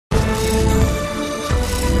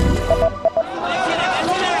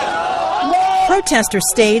Protesters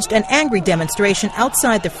staged an angry demonstration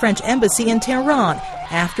outside the French embassy in Tehran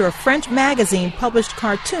after a French magazine published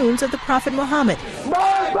cartoons of the Prophet Mohammad.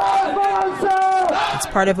 It's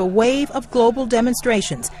part of a wave of global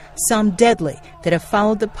demonstrations, some deadly, that have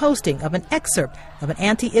followed the posting of an excerpt of an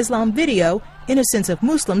anti-Islam video, Innocence of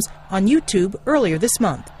Muslims, on YouTube earlier this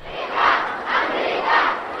month.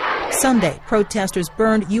 Sunday, protesters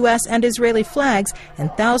burned U.S. and Israeli flags, and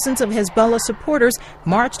thousands of Hezbollah supporters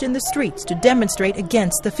marched in the streets to demonstrate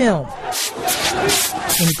against the film.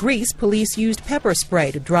 In Greece, police used pepper spray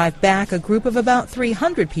to drive back a group of about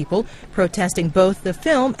 300 people protesting both the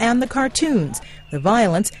film and the cartoons. The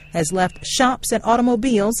violence has left shops and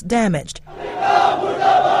automobiles damaged.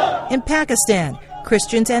 In Pakistan,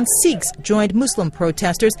 Christians and Sikhs joined Muslim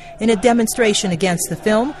protesters in a demonstration against the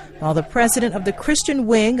film, while the president of the Christian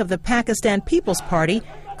wing of the Pakistan People's Party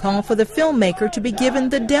called for the filmmaker to be given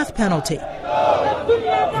the death penalty.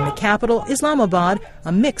 In the capital, Islamabad,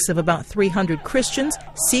 a mix of about 300 Christians,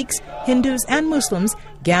 Sikhs, Hindus, and Muslims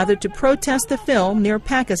gathered to protest the film near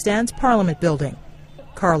Pakistan's Parliament building.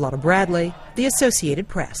 Carlotta Bradley, The Associated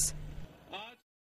Press.